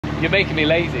You're making me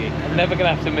lazy. I'm never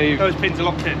gonna have to move. Those pins are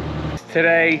locked in.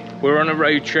 Today, we're on a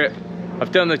road trip.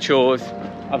 I've done the chores.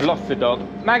 I've lost the dog.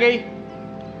 Maggie!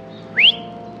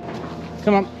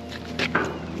 Come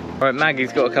on. Right,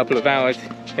 Maggie's got a couple of hours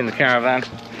in the caravan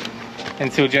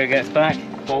until Joe gets back,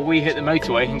 while we hit the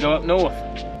motorway and go up north.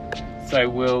 So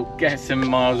we'll get some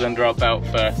miles under our belt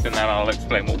first, and then I'll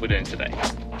explain what we're doing today.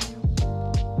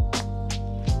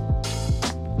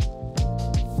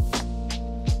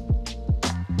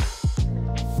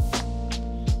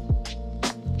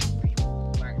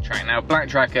 Blacktrac. Now,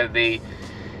 Blacktrac are the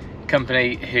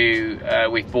company who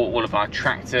we've bought all of our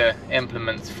tractor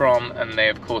implements from, and they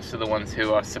of course are the ones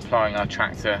who are supplying our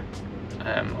tractor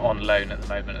on loan at the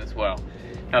moment as well.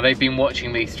 Now, they've been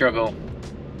watching me struggle,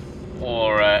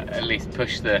 or at least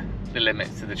push the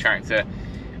limits of the tractor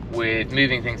with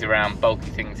moving things around, bulky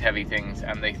things, heavy things,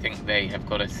 and they think they have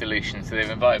got a solution. So they've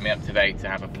invited me up today to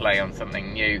have a play on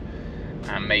something new,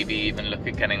 and maybe even look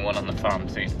at getting one on the farm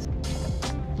soon.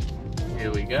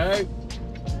 Here we go.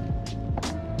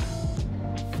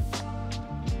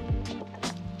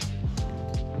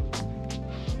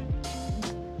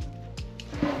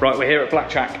 Right, we're here at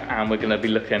Blacktrac, and we're going to be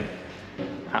looking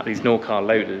at these Norcar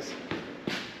loaders,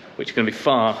 which are going to be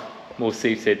far more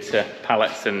suited to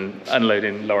pallets and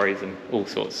unloading lorries and all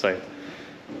sorts. So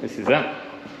this is that.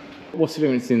 What's the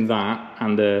difference in that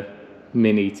and a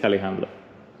mini telehandler?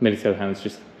 Mini telehandler is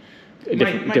just a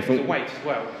different weight as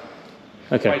well.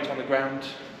 Okay. Weight on the ground.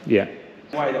 Yeah.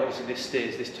 The way that obviously this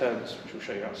steers, this turns, which we'll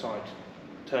show you outside,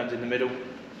 turns in the middle.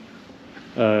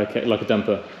 Okay, like a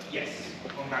dumper. Yes.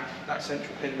 On that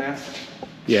central pin there.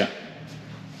 Yeah.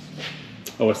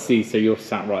 Oh, I see. So you're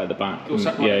sat right at the back. You're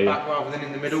sat right at the back rather than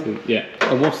in the middle. So, yeah.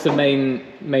 And what's the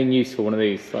main use for one of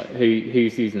these? Like,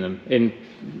 who's using them? In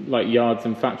like yards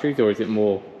and factories, or is it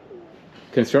more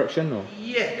construction? Or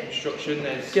yeah, construction.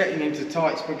 There's getting into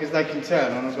tights because they can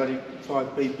turn on a bloody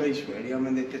 5p piece, really. I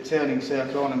mean, the turning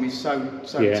circle on them is so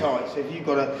yeah. tight. So if you've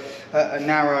got a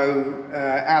narrow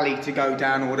alley to go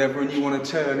down or whatever, and you want to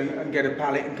turn and get a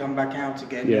pallet and come back out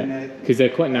again, yeah, because they're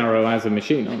quite narrow as a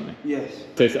machine, aren't they? Yes.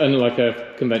 So it's unlike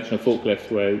a conventional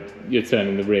forklift where you're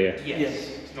turning the rear. Yes.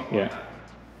 It's not like that.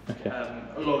 Okay.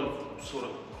 A lot of sort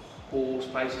of horse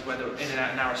places where they're in and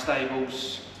out of narrow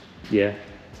stables. Yeah.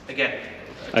 Again.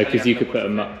 Oh, because you could put a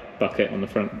muck bucket on the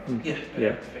front. Yeah.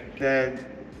 Yeah. They're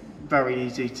very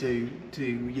easy to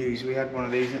use. We had one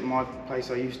of these at my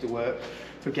place I used to work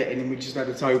for getting in. We just had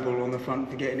a tow ball on the front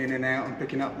for getting in and out and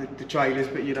picking up the trailers,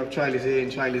 but you'd have trailers here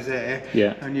and trailers there.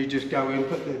 Yeah. And you just go in,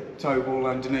 put the tow ball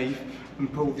underneath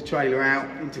and pull the trailer out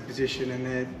into position, and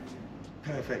they're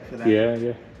perfect for that. Yeah,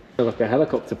 yeah. Feel like a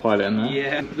helicopter pilot in there.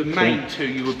 Yeah. The main two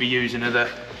you would be using are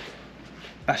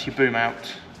that's your boom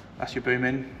out, that's your boom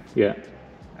in. Yeah.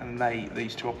 And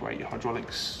these two operate your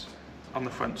hydraulics on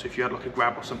the front. So if you had like a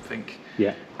grab or something,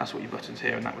 yeah, that's what your buttons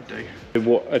here, and that would do.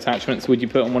 What attachments would you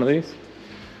put on one of these?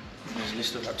 There's a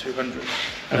list of about 200.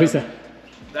 Oh, is there?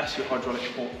 That's your hydraulic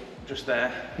port just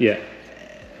there. Yeah.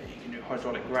 You can do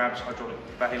hydraulic grabs, hydraulic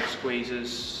baler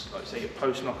squeezers, like say your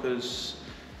post knockers,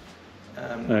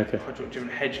 okay, hydraulic driven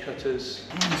hedge cutters.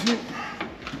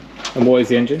 And what is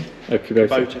the engine?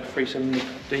 Kubota 370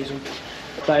 diesel.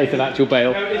 That is an actual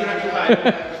bale. No, it is an actual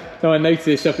bale. No, I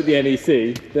noticed up at the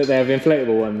NEC that they have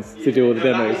inflatable ones to do all the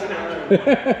demos.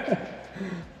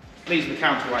 These are the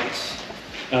counterweights.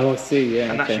 Oh, I see, yeah.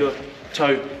 And that's your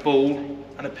toe, ball,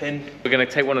 and a pin. We're going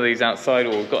to take one of these outside,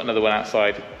 or we've got another one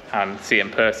outside, and see it in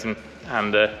person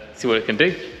and see what it can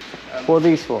do. What are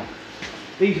these for?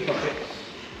 These are buckets.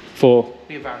 For?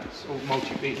 Bigger vans, or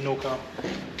multi-beat Norcar.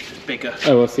 Just bigger.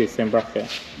 Oh, I see, same bracket.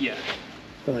 Yeah.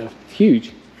 Oh, they're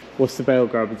huge. What's the bale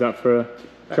grab? Is that for a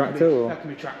tractor? Or? That can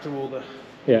be tractor or the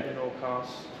Norcars,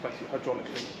 basically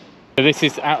hydraulically. So this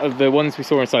is, out of the ones we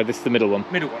saw inside, this is the middle one?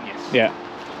 Middle one, yes. Yeah.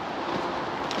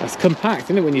 That's compact,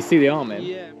 isn't it, when you see the arm in?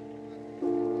 Yeah.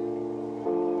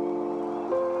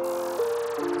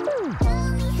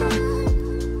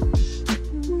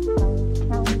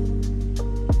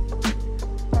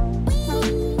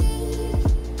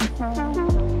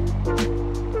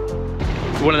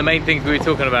 One of the main things we were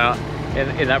talking about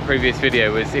in that previous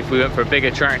video was if we went for a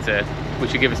bigger tractor,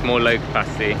 which would give us more load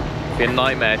capacity, it'd be a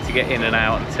nightmare to get in and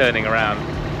out and turning around.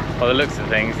 By the looks of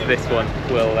things, this one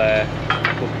will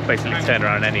basically turn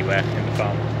around anywhere in the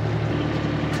farm.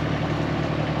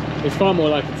 It's far more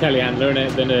like a telehandler, isn't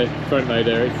it, than a front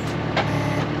loader.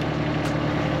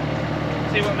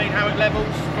 See what I mean? How it levels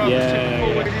rather than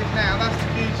forward. It is now. That's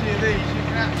the beauty of these. You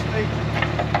can actually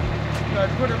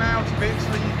put them out a bit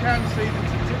so you can see the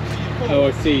tips of your foot. Oh,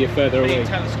 I see. You're further away. Being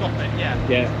telescopic, yeah.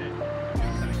 Yeah.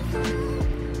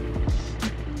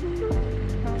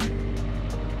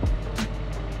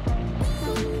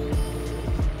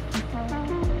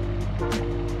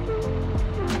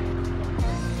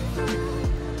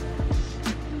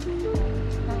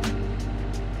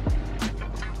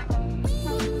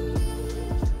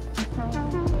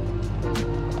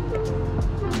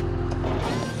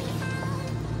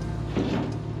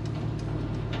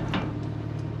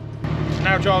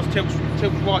 Giles tilts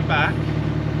right back.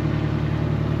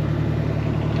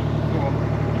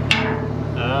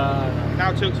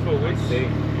 Now tilts forwards. See.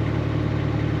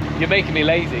 You're making me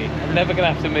lazy. I'm never going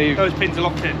to have to move. Those pins are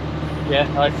locked in. Yeah,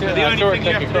 I see. So the only thing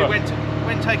you have to do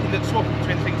when taking the swapping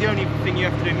between things, the only thing you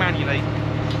have to do manually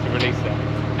to release that.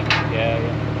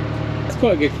 Yeah. It's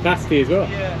quite a good capacity as well.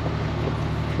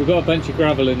 Yeah. We've got a bunch of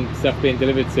gravel and stuff being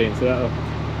delivered soon, so that'll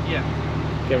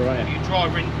get right in. You can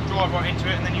drive right into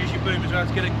it and then use your boom as well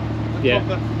to get it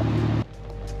proper.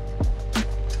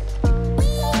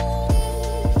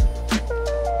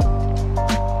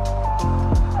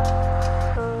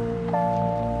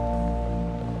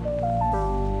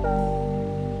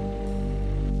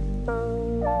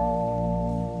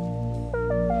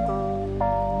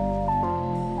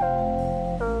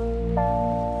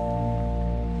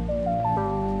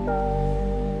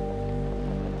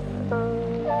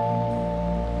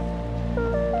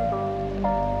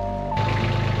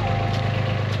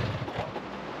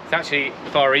 It's actually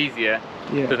far easier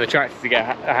than the tractor to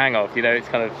get a hang of, you know, it's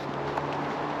kind of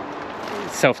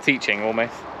self-teaching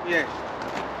almost. Yeah.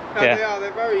 No, they are,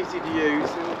 they're very easy to use,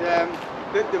 and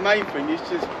the main thing is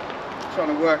just trying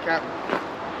to work out,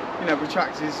 you know, with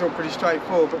tractors it's all pretty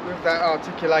straightforward, but with that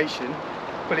articulation,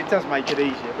 but it does make it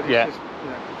easier, but it's just, you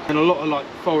know. And a lot of like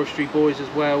forestry boys as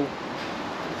well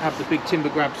have the big timber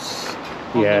grabs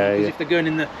on them, because if they're going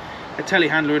in a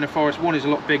telehandler in a forest, one is a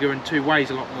lot bigger and two weighs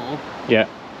a lot more. Yeah.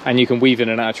 And you can weave in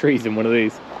and out of trees in one of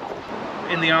these.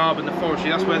 In the arb and the forestry,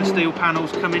 that's where the steel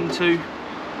panels come into,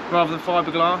 rather than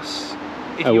fiberglass.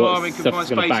 If you are in confined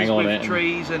spaces with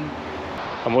trees and...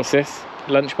 And what's this?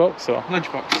 Lunchbox or?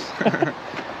 Lunchbox.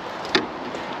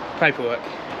 Paperwork.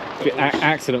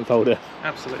 Accident folder.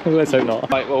 Absolutely. Let's hope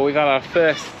not. Right, well, we've had our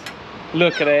first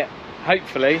look at it.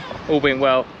 Hopefully, all being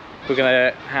well, we're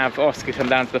going to have Oscar come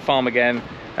down to the farm again,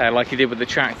 like he did with the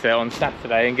tractor on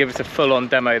Saturday, and give us a full-on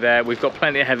demo there. We've got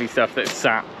plenty of heavy stuff that's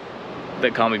sat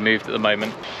that can't be moved at the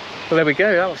moment. Well, there we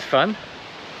go. That was fun.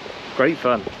 Great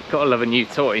fun. Gotta love a new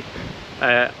toy.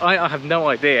 I have no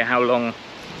idea how long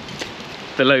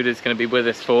the loader's going to be with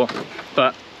us for,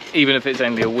 but even if it's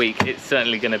only a week, it's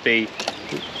certainly going to be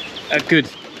a good,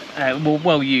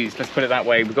 well used, let's put it that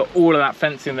way. We've got all of that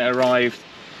fencing that arrived.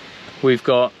 We've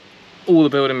got all the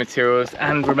building materials,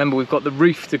 and remember, we've got the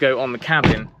roof to go on the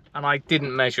cabin, and I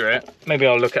didn't measure it. Maybe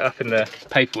I'll look it up in the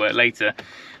paperwork later,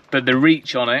 but the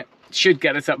reach on it should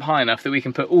get us up high enough that we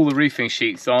can put all the roofing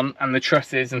sheets on and the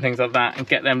trusses and things like that and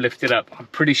get them lifted up. I'm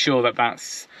pretty sure that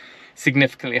that's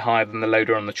significantly higher than the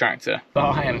loader on the tractor. But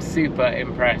I am super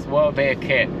impressed. What a bit of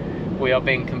kit. We are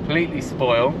being completely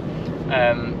spoiled.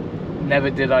 Never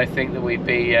did I think that we'd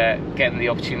be getting the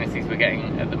opportunities we're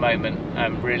getting at the moment.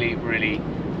 I'm really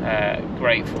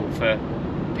grateful for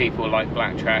people like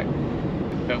blacktrac,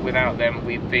 but without them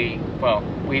we'd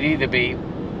either be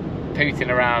pooting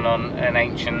around on an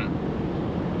ancient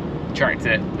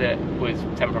tractor that was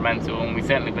temperamental, and we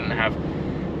certainly wouldn't have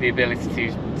the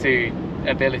ability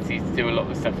to do a lot of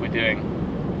the stuff we're doing.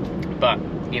 But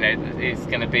you know, it's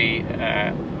going to be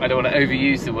I don't want to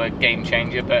overuse the word game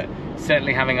changer, but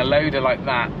certainly having a loader like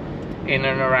that in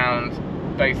and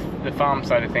around both the farm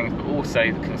side of things but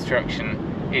also the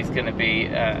construction is going to be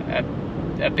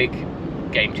a big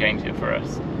game changer for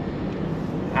us,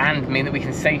 and mean that we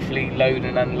can safely load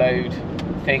and unload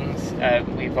things.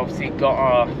 We've obviously got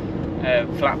our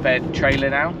flatbed trailer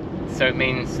now, so it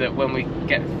means that when we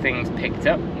get things picked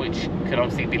up, which can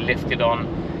obviously be lifted on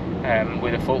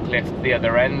with a forklift at the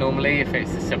other end normally, if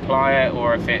it's a supplier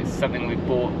or if it's something we've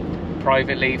bought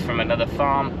privately from another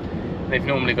farm, they've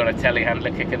normally got a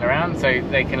telehandler kicking around, so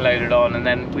they can load it on, and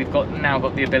then we've now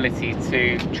got the ability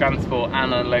to transport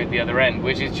and unload the other end,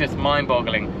 which is just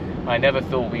mind-boggling. I never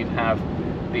thought we'd have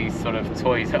these sort of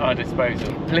toys at our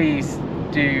disposal. Please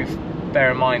do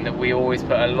bear in mind that we always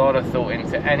put a lot of thought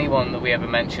into anyone that we ever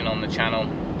mention on the channel.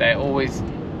 They're always,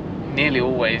 nearly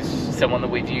always, someone that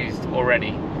we've used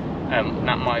already.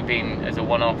 That might have been as a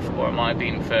one-off, or it might have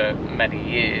been for many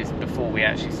years before we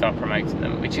actually start promoting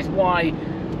them, which is why,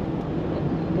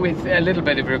 with a little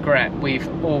bit of regret, we've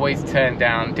always turned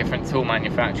down different tool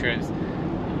manufacturers.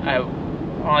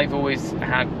 I've always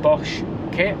had Bosch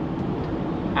kit,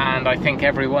 and I think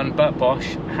everyone but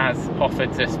Bosch has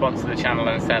offered to sponsor the channel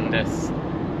and send us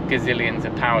gazillions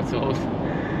of power tools.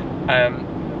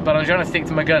 But I'm trying to stick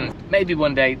to my guns. Maybe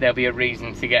one day there'll be a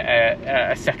reason to get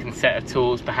a second set of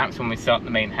tools, perhaps when we start the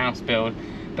main house build.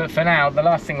 But for now, the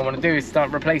last thing I want to do is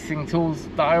start replacing tools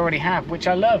that I already have, which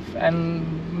I love,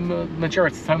 and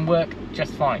majority of the time work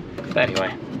just fine. But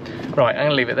anyway, right, I'm going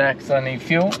to leave it there because I need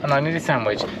fuel and I need a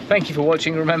sandwich. Thank you for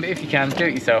watching. Remember, if you can, do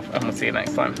it yourself, and we'll see you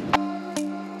next time.